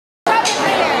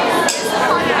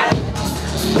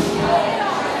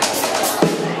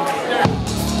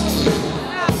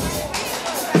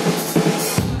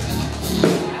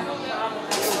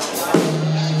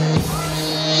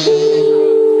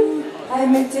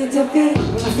easy to be.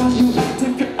 When I found you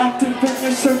active, you're active and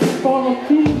you're searching for a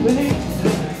feeling.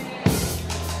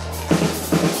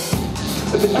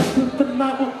 At the end of the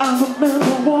night, well, I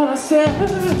remember what I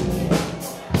said.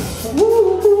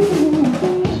 Ooh,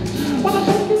 when I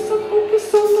focus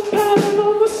on the pattern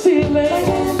on the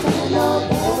ceiling.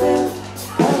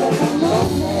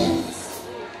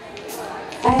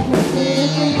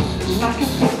 I can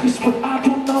focus, but I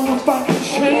don't know if I can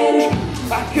change.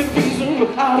 I can reason,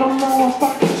 but I don't know if I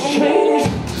can change.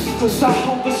 Cause I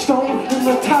hold the stone in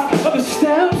the top of the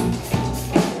steps.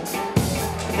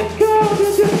 And girl,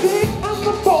 did you think I'm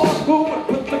the boy who would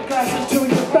put the glass into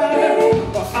your bag?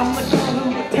 Or I'm the girl who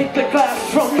would take the glass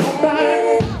from your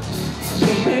bag?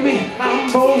 And maybe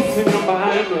I'm both in your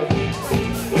mind.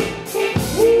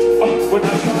 Oh, when I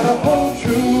try to hold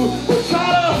you, try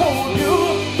to hold you.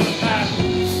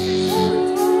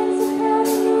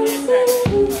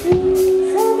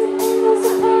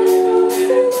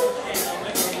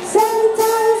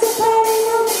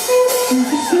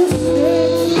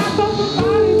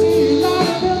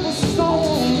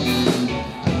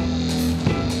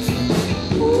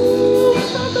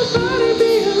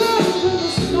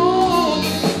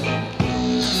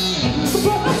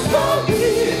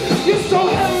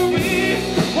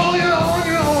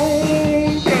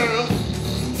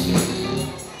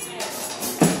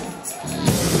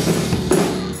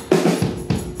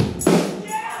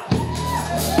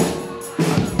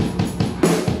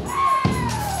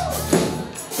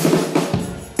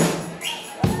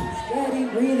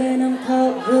 Breathing, I'm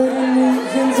covered in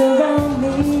illusions around me.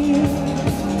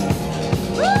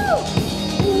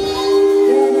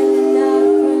 Getting out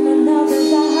from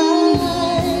another's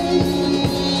eyes.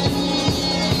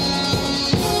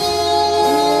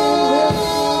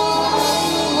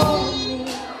 Hold me,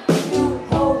 you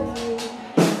hold me,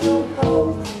 you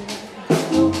hold me,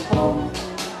 you hold me.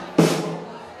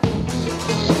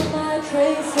 My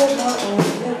trace of my own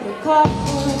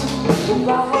precaution.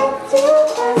 I have to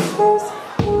ask first.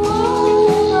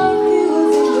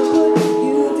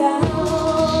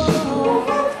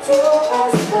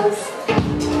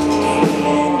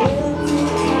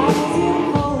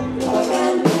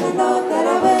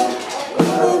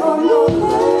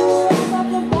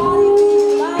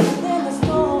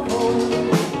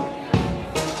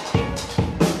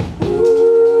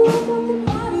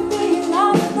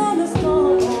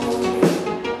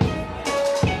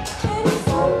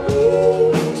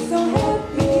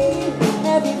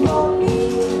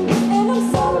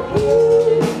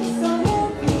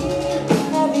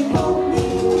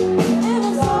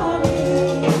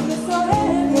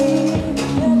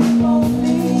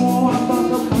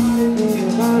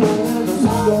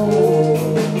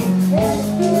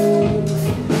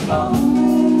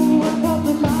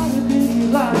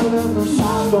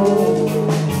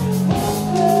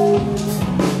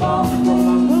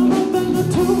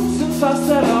 Since I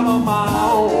set out on my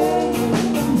own,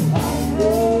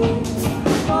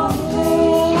 I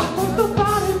want the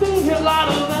body being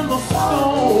lighter than the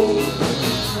stone.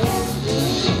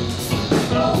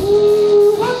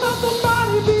 Ooh, I want the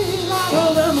body being lighter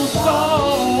than the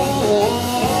stone.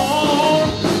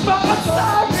 But I'm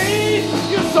sorry,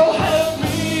 you're so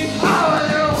heavy.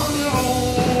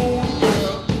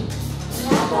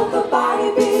 I want the body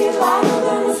being lighter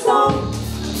than the stone.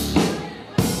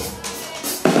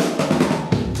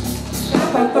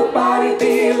 Let the body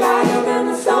be lighter than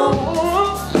the stone.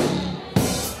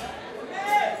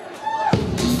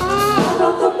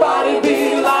 Let the body be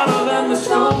lighter than the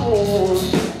stone.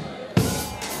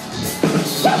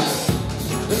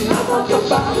 And I want the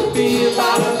body be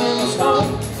lighter than the stone.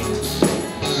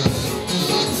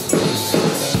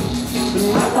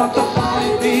 And I want the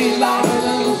body be lighter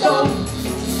than the stone.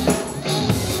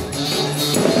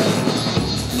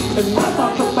 And I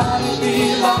want the